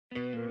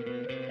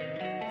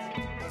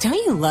Don't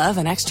you love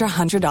an extra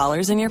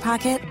 $100 in your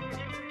pocket?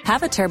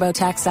 Have a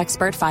TurboTax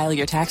expert file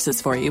your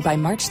taxes for you by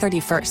March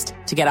 31st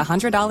to get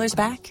 $100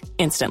 back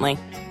instantly.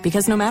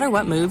 Because no matter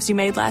what moves you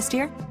made last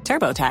year,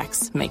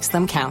 TurboTax makes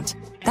them count.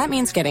 That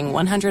means getting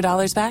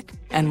 $100 back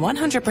and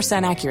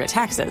 100% accurate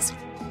taxes,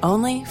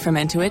 only from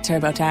Intuit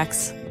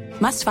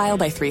TurboTax. Must file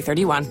by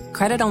 3/31.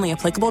 Credit only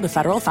applicable to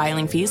federal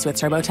filing fees with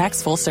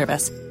TurboTax full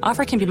service.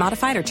 Offer can be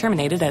modified or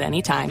terminated at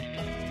any time.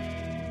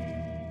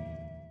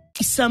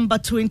 December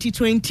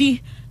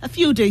 2020, a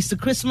few days to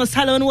Christmas.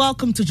 Hello and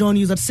welcome to John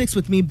News at 6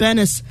 with me,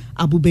 Benis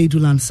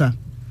Abubedulansa.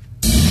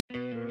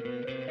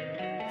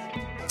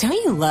 Don't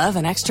you love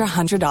an extra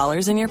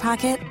 $100 in your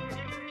pocket?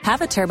 Have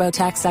a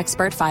TurboTax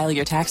expert file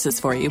your taxes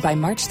for you by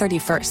March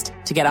 31st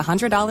to get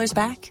 $100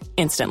 back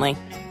instantly.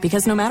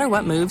 Because no matter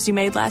what moves you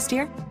made last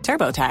year,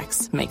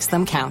 TurboTax makes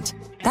them count.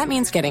 That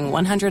means getting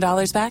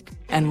 $100 back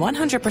and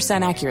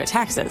 100% accurate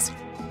taxes,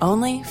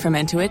 only from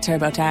Intuit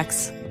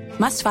TurboTax.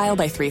 Must file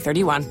by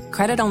 3/31.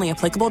 Credit only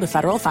applicable to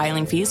federal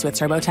filing fees with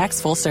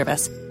TurboTax full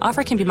service.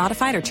 Offer can be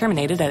modified or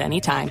terminated at any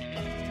time.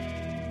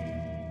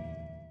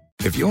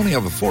 If you only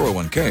have a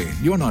 401k,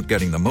 you're not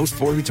getting the most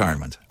for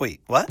retirement.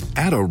 Wait, what?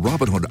 Add a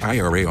Robinhood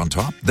IRA on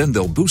top, then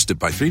they'll boost it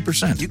by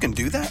 3%. You can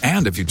do that?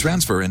 And if you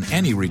transfer in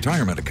any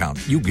retirement account,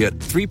 you get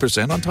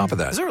 3% on top of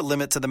that. Is there a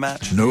limit to the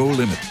match? No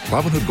limit.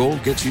 Robinhood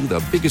Gold gets you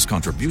the biggest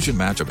contribution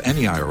match of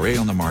any IRA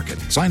on the market.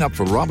 Sign up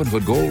for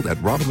Robinhood Gold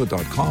at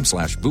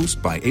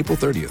Robinhood.com/boost by April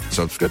 30th.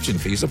 Subscription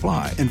fees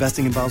apply.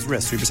 Investing involves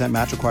risk. 3%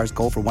 match requires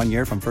gold for 1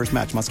 year from first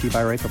match. Must keep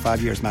IRA for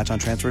 5 years. Match on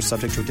transfers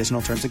subject to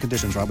additional terms and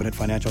conditions. Robinhood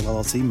Financial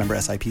LLC, member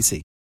SIPC.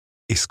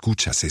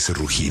 ¿Escuchas ese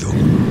rugido?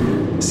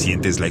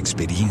 ¿Sientes la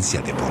experiencia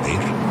de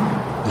poder?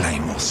 ¿La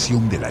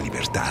emoción de la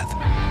libertad?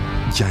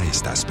 Ya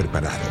estás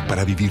preparado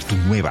para vivir tu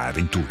nueva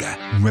aventura.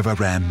 Nueva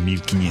Ram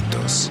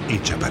 1500,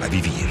 hecha para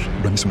vivir.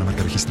 Ram es una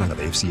marca registrada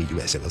de FCA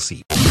US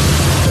LLC.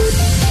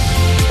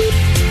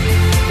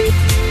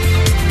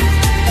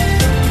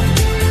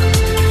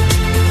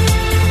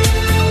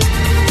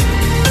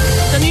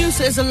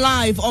 Is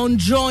alive on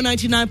Jaw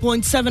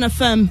 99.7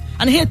 FM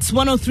and hits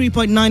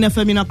 103.9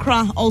 FM in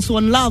Accra, also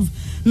on Love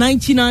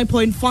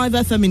 99.5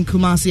 FM in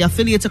Kumasi,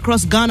 affiliates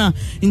across Ghana,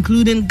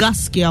 including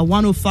Gaskia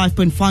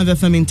 105.5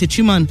 FM in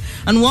Techiman,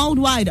 and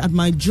worldwide at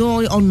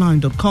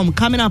myjoyonline.com.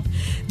 Coming up,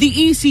 the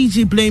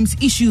ECG blames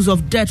issues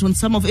of debt on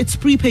some of its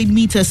prepaid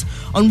meters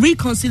on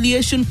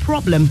reconciliation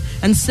problem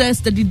and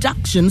says the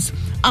deductions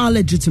are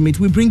legitimate.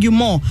 We bring you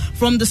more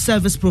from the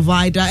service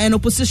provider, and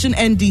opposition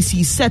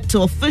NDC set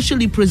to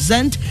officially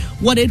present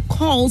what it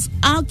calls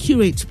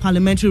accurate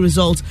parliamentary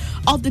results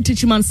of the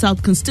Techiman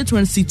South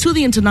constituency to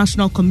the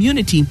international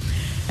community.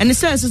 And it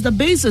says it's the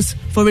basis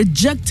for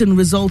rejecting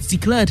results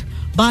declared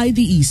by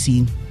the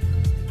EC.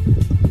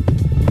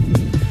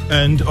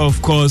 And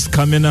of course,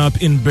 coming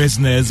up in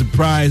business,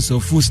 price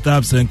of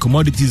foodstuffs and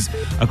commodities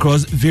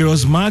across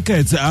various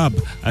markets are up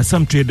as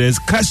some traders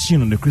cash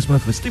in on the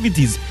Christmas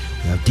festivities.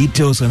 We have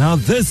details on how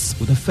this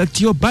would affect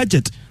your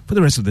budget for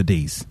the rest of the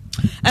days.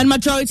 And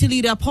Majority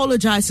Leader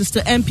apologizes to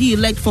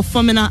MP-elect for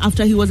Femina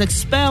after he was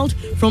expelled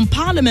from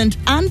Parliament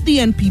and the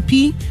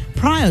NPP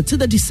prior to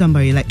the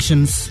December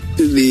elections.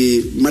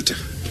 The matter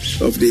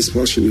of the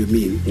expulsion, you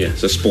mean?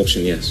 Yes,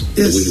 expulsion, yes.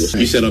 Yes.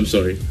 You said I'm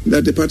sorry.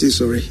 That the party is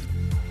sorry.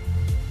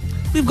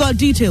 We've got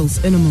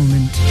details in a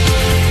moment.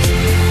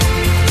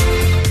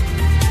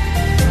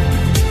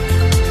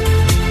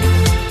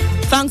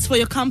 Thanks for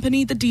your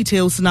company. The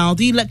details now.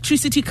 The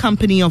Electricity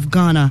Company of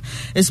Ghana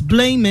is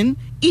blaming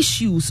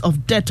issues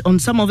of debt on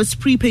some of its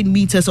prepaid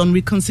meters on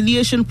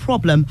reconciliation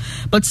problem,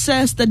 but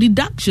says the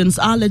deductions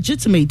are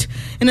legitimate.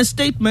 In a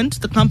statement,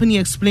 the company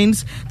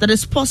explains that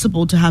it's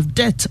possible to have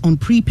debt on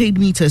prepaid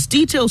meters.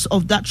 Details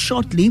of that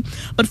shortly,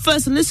 but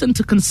first listen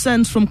to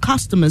concerns from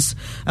customers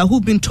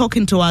who've been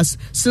talking to us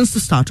since the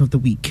start of the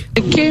week.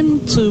 I came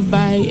to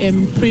buy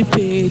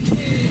prepaid,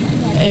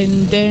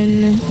 and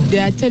then they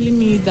are telling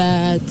me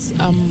that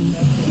I'm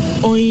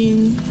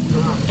owing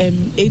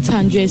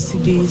 800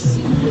 cedis.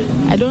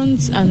 I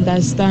don't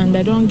understand.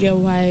 I don't get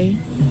why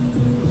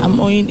I'm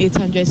owing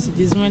 800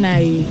 cedis when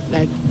I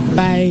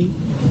buy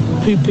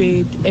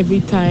prepaid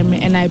every time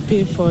and I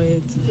pay for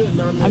it.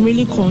 I'm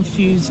really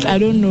confused. I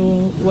don't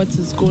know what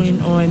is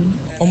going on.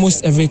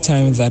 Almost every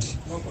time that,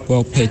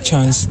 per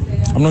chance,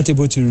 I'm not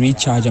able to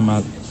recharge and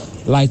my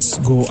lights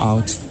go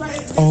out.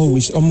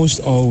 Almost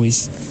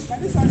always.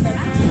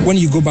 When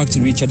you go back to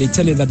recharge, they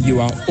tell you that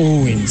you are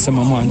owing some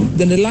amount.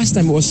 Then the last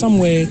time it was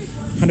somewhere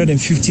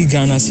 150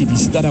 Ghana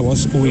cedis that I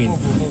was owing.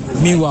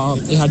 Meanwhile,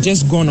 it had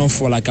just gone off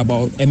for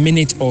about a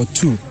minute or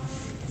two.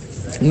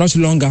 Not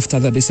long after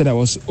that, they said I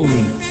was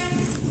owing.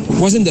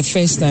 It wasn't the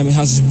first time, it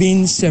has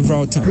been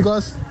several times.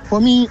 Because for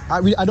me,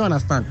 I don't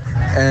understand.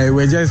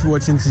 We're just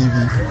watching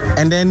TV,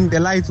 and then the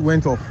lights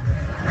went off.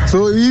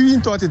 So we even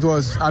thought it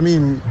was,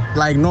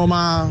 like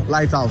normal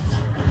light out.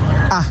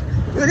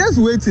 We're just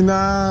waiting.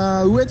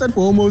 We waited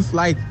for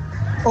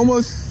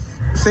almost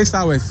 6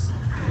 hours.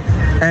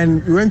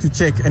 And we went to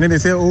check, and then they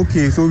said,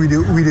 okay, so we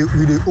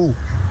owe.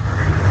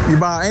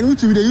 And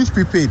which we use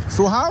prepaid.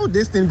 So how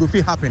this thing go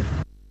fit happen?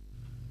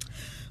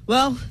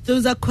 Well,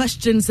 those are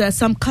questions that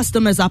some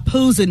customers are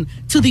posing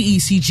to the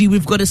ECG.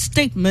 We've got a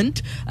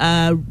statement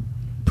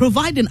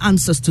providing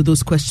answers to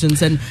those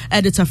questions, and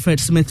editor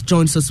Fred Smith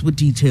joins us with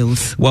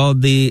details. Well,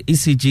 the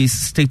ECG's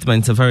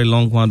statement is a very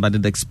long one, but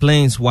it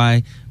explains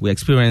why we're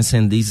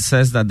experiencing this. It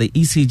says that the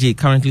ECG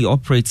currently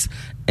operates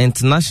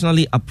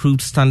internationally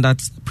approved standard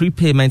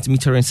prepayment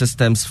metering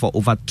systems for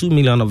over 2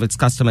 million of its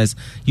customers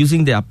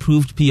using the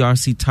approved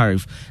PRC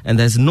tariff, and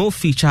there's no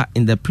feature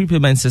in the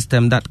prepayment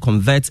system that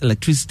converts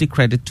electricity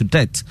credit to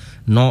debt,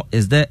 nor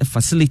is there a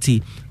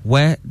facility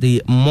where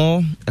the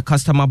more a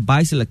customer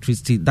buys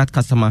electricity, that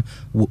customer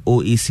will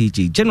owe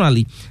ECG.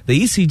 Generally,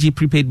 the ECG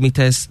prepaid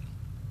meters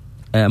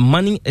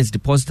money is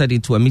deposited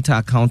into a meter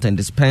account and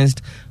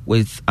dispensed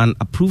with an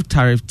approved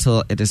tariff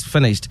till it is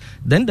finished.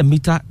 Then the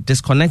meter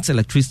disconnects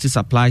electricity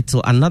supply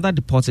till another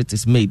deposit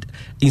is made.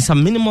 In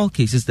some minimal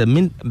cases, the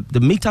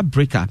meter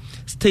breaker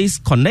stays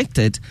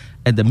connected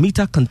and the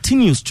meter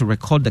continues to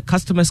record the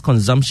customer's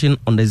consumption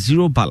on the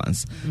zero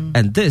balance.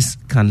 And this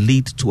can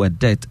lead to a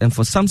debt. And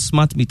for some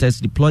smart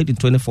meters deployed in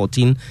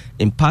 2014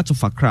 in part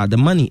of Accra, the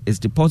money is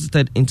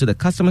deposited into the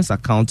customer's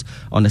account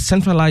on a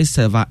centralized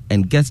server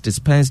and gets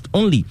dispensed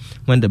only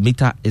when the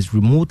meter is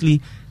remotely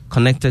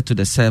connected to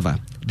the server.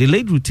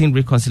 Delayed routine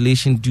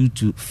reconciliation due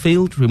to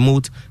failed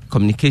remote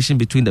communication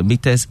between the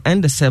meters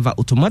and the server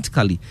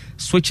automatically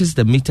switches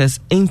the meters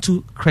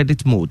into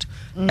credit mode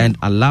and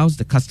allows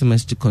the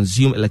customers to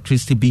consume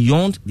electricity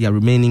beyond their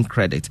remaining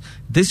credit.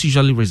 This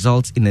usually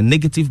results in a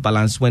negative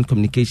balance when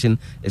communication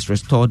is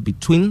restored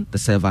between the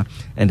server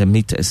and the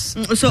meters.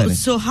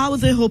 So how are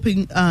they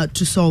hoping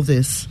to solve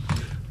this?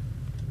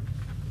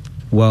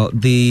 Well,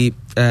 the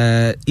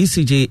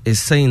ECG is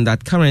saying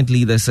that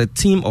currently there's a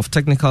team of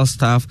technical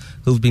staff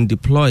who've been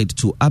deployed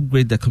to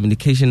upgrade the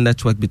communication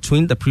network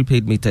between the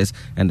prepaid meters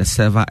and the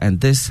server,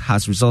 and this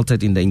has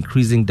resulted in the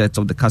increasing debts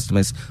of the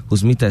customers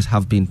whose meters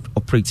have been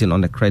operating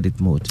on a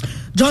credit mode.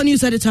 Joint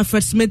News Editor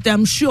Fred Smith,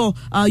 I'm sure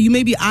you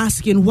may be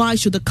asking, why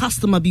should the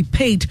customer be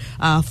paid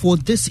for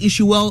this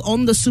issue? Well,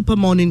 on the Super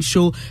Morning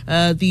Show,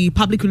 the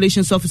Public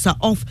Relations Officer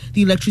of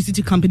the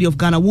Electricity Company of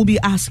Ghana will be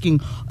answering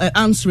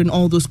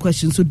all those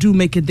questions, so do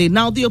make it there.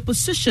 Now, the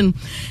opposition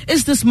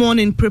is this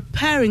morning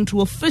preparing to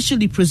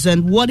officially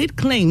present what it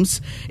claims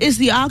is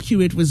the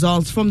accurate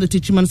results from the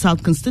Techiman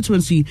South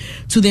constituency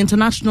to the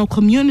international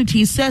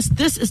community. It says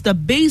this is the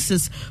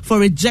basis for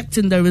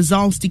rejecting the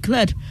results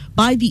declared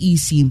by the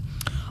EC.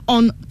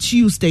 On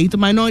Tuesday, the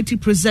minority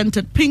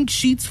presented pink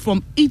sheets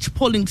from each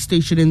polling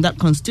station in that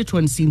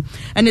constituency,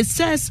 and it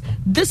says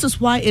this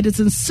is why it is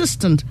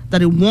insistent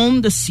that it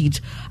won the seat,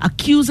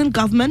 accusing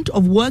government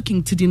of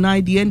working to deny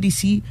the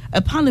NDC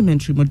a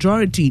parliamentary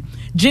majority.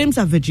 James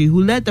Aveji,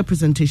 who led the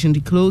presentation,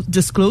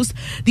 disclosed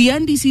the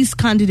NDC's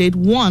candidate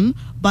won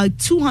by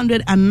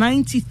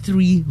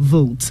 293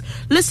 votes.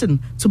 Listen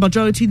to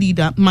minority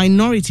leader,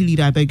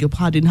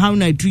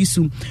 Haruna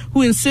Idrisu,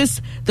 who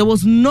insists there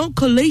was no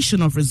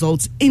collation of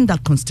results in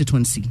that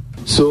constituency.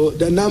 So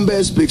the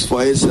number speaks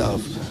for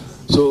itself.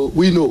 So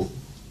we know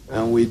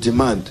and we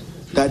demand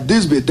that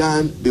this be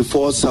done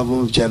before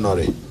 7th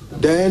January.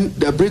 Then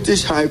the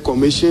British High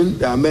Commission,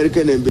 the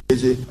American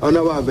Embassy,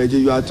 Honorable Aveji,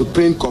 you have to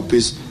print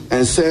copies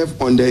and serve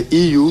on the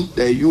EU,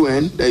 the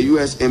UN, the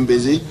US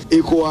Embassy,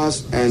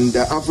 ECOWAS, and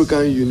the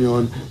African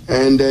Union,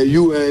 and the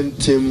UN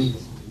team,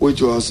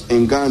 which was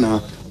in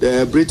Ghana.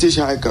 The British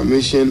High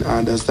Commission, I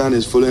understand,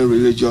 is following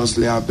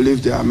religiously. I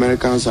believe the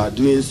Americans are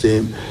doing the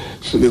same,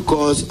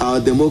 because our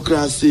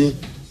democracy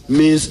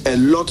means a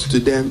lot to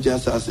them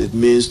just as it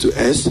means to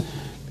us.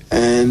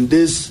 And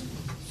these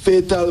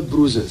fatal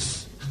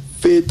bruises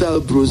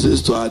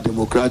to our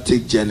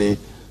democratic journey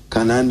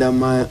can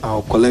undermine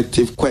our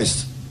collective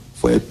quest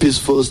for a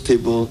peaceful,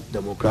 stable,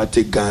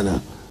 democratic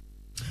Ghana.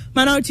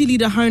 Minority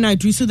Leader Haruna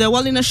Idrisu there.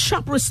 Well, in a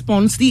sharp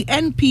response, the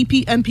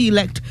NPP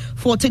MP-elect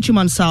for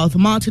Techiman South,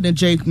 Martin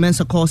Ejake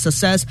Mensah-Kosa,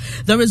 says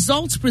the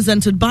results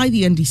presented by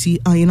the NDC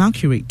are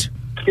inaccurate.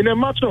 In a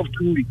matter of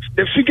 2 weeks,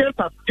 the figures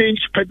have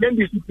changed per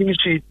NDC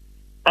sheet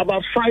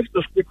about 5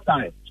 to 6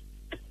 times.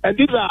 And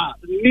these are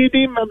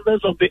leading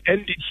members of the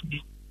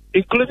NDC,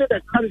 including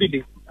the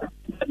candidates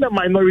and the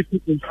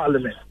minority in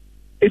parliament.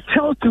 It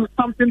tells you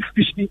something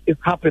fishy is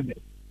happening.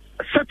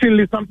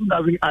 Certainly something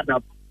doesn't add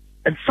up,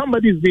 and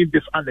somebody is being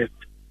dishonest.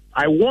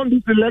 I won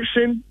this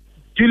election,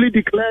 duly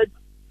declared,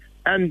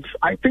 and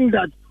I think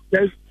that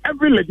there's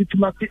every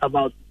legitimacy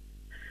about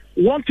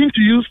it. Wanting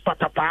to use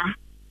patapa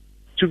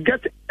to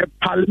get a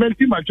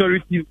parliamentary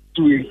majority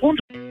to a vote.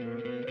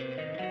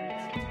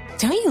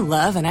 Don't you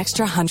love an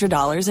extra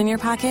 $100 in your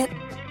pocket?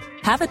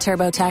 Have a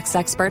TurboTax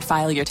expert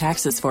file your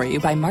taxes for you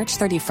by March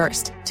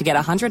 31st to get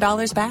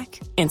 $100 back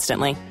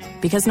instantly.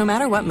 Because no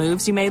matter what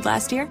moves you made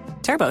last year,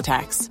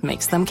 TurboTax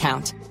makes them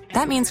count.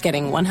 That means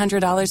getting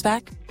 $100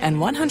 back and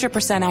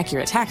 100%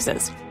 accurate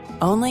taxes,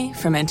 only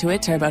from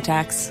Intuit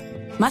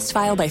TurboTax. Must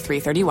file by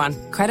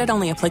 3/31. Credit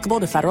only applicable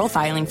to federal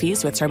filing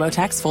fees with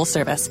TurboTax full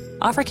service.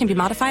 Offer can be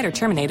modified or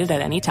terminated at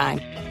any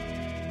time.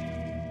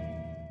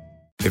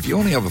 If you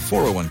only have a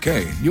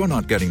 401k, you're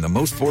not getting the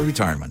most for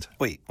retirement.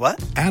 Wait, what?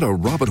 Add a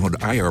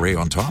Robinhood IRA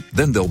on top,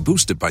 then they'll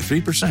boost it by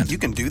 3%. You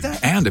can do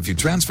that? And if you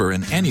transfer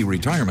in any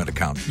retirement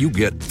account, you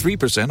get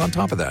 3% on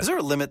top of that. Is there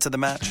a limit to the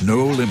match?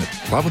 No limit.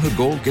 Robinhood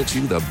Gold gets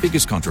you the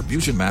biggest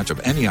contribution match of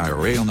any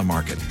IRA on the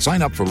market.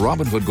 Sign up for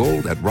Robinhood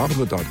Gold at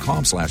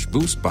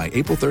Robinhood.com/boost by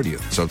April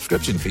 30th.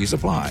 Subscription fees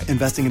apply.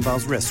 Investing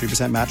involves risk.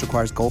 3% match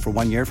requires gold for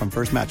 1 year from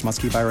first match.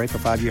 Must keep IRA for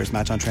 5 years.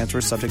 Match on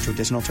transfers subject to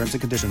additional terms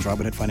and conditions.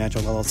 Robinhood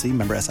Financial LLC,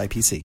 member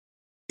SIPC.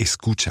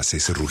 ¿Escuchas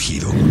ese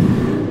rugido?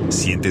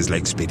 ¿Sientes la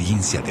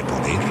experiencia de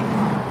poder?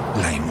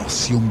 ¿La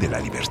emoción de la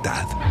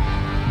libertad?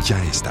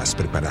 Ya estás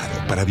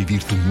preparado para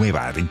vivir tu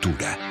nueva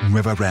aventura.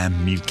 Nueva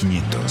Ram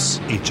 1500,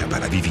 hecha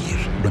para vivir.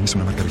 Ram es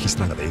una marca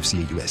registrada de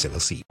FCA US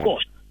LLC.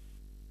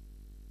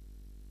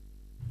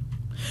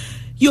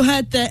 You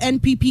heard the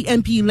NPP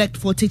MP-elect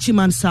for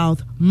Techiman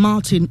South,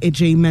 Martin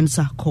Ej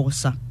Mensah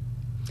Kosa.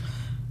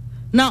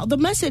 Now, the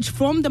message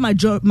from the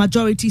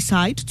majority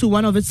side to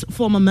one of its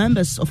former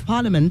members of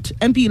parliament,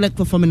 MP-elect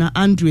for Fomina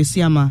Andrew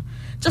Siama,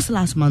 just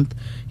last month,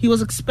 he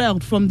was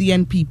expelled from the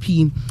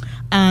NPP,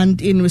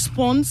 and in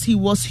response, he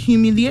was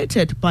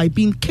humiliated by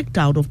being kicked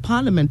out of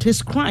parliament.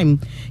 His crime,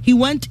 he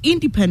went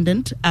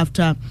independent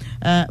after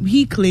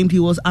he claimed he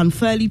was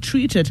unfairly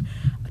treated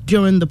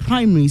during the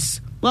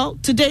primaries. Well,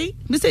 today,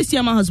 Mr.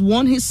 Siama has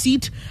won his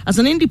seat as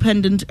an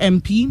independent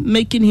MP,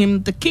 making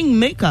him the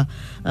kingmaker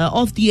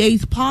of the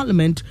 8th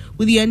Parliament,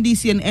 with the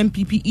NDC and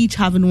MPP each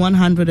having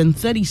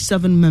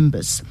 137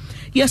 members.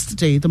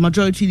 Yesterday, the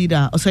majority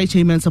leader,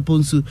 Osei Mensah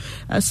Ponsu,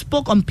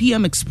 spoke on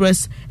PM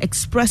Express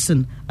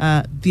expressing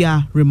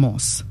their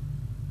remorse.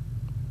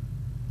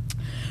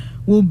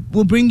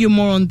 We'll bring you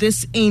more on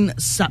this in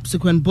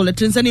subsequent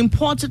bulletins. And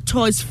imported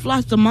toys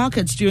flood the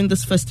markets during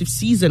this festive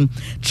season.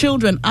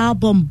 Children are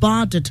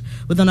bombarded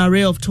with an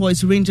array of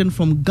toys ranging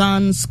from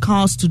guns,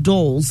 cars to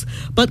dolls.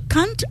 But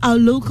can't our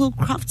local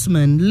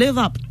craftsmen live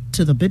up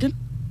to the bidding?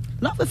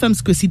 Love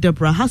FM's Chrissy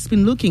Deborah has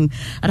been looking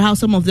at how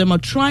some of them are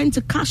trying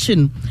to cash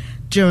in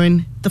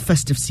during the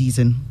festive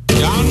season.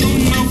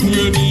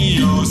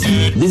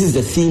 This is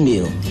the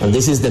female and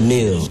this is the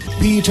male.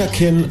 Peter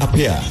Ken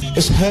Apia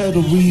is head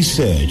of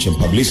research and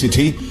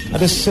publicity at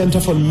the Center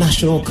for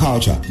National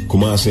Culture,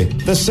 Kumasi.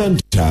 The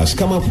center has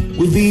come up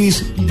with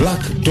these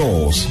black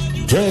dolls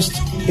dressed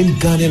in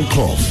Ghanaian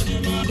cloth.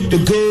 The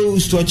goal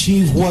is to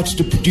achieve what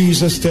the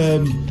producers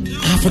term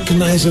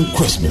Africanizing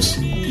Christmas.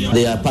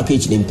 They are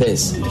packaged in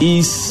pairs.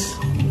 These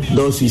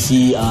dolls you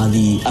see are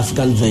the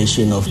African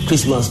version of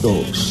Christmas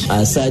dolls.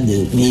 Aside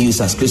the being used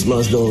as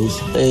Christmas dolls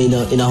in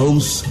our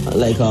homes,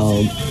 like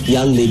our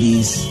young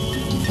ladies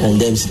and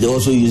them, they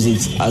also use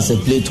it as a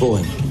play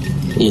toy.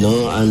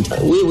 And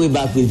way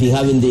back we've been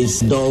having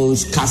these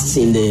dolls cast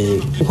in the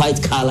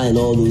white color and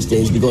all those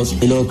things because,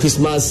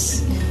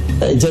 Christmas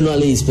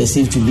generally is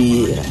perceived to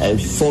be a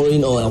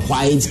foreign or a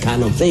white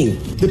kind of thing.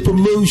 The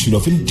promotion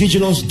of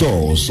indigenous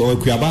dolls or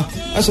Equiaba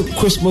as a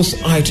Christmas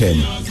item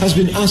has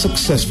been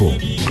unsuccessful.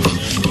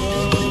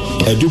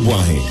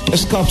 Edubwahi, a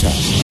sculptor.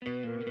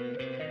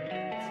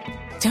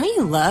 Don't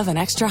you love an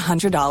extra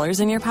 $100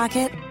 in your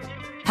pocket?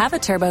 Have a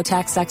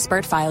TurboTax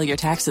expert file your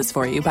taxes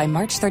for you by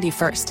March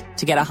 31st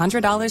to get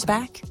 $100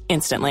 back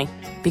instantly.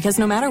 Because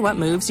no matter what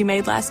moves you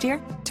made last year,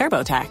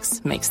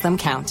 TurboTax makes them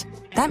count.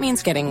 That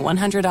means getting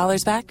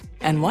 $100 back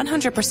and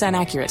 100%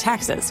 accurate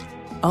taxes,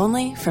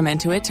 only from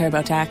Intuit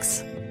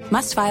TurboTax.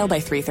 Must file by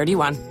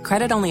 3/31.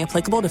 Credit only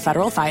applicable to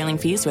federal filing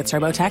fees with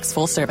TurboTax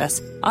full service.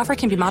 Offer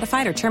can be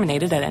modified or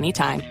terminated at any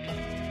time.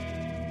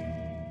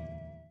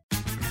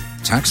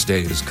 Tax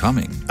day is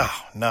coming.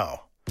 Oh,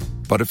 no.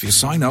 But if you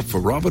sign up for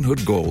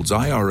Robinhood Gold's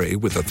IRA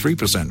with a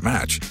 3%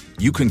 match,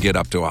 you can get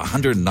up to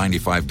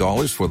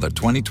 $195 for the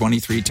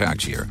 2023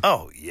 tax year.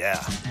 Oh, yeah.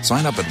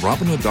 Sign up at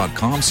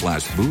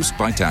Robinhood.com/boost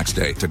by tax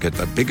day to get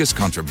the biggest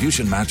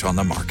contribution match on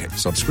the market.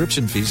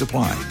 Subscription fees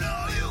apply.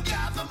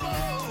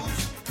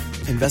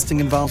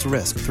 Investing involves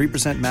risk.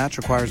 3% match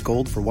requires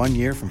gold for 1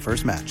 year from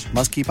first match.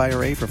 Must keep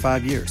IRA for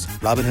 5 years.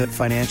 Robinhood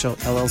Financial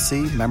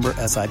LLC, member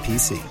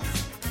SIPC.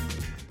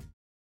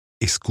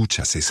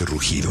 ¿Escuchas ese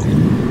rugido?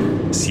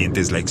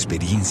 ¿Sientes la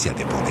experiencia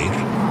de poder?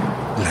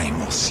 ¿La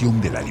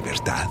emoción de la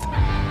libertad?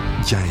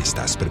 Ya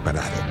estás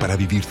preparado para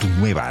vivir tu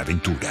nueva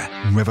aventura.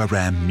 Nueva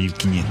Ram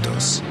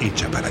 1500,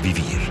 hecha para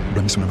vivir.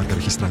 Ram es una marca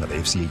registrada de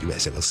FCA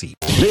US LLC.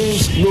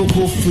 Blames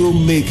local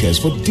filmmakers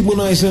for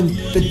demonizing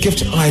the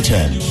gift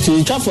item.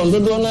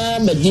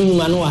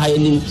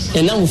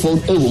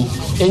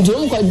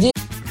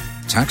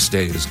 Tax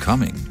day is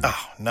coming.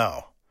 Oh,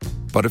 no.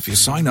 But if you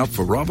sign up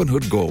for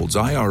Robinhood Gold's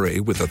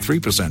IRA with a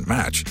 3%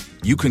 match,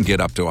 you can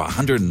get up to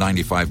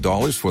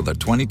 $195 for the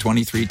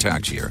 2023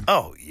 tax year.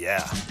 Oh,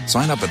 yeah.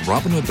 Sign up at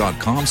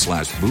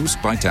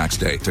Robinhood.com/boost by tax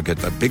day to get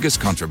the biggest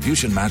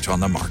contribution match on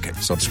the market.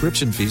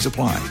 Subscription fees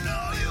apply.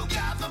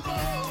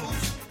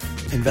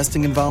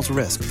 Investing involves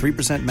risk.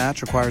 3%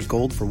 match requires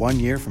gold for 1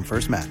 year from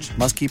first match.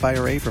 Must keep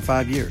IRA for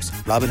 5 years.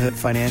 Robinhood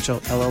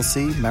Financial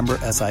LLC, member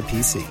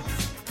SIPC.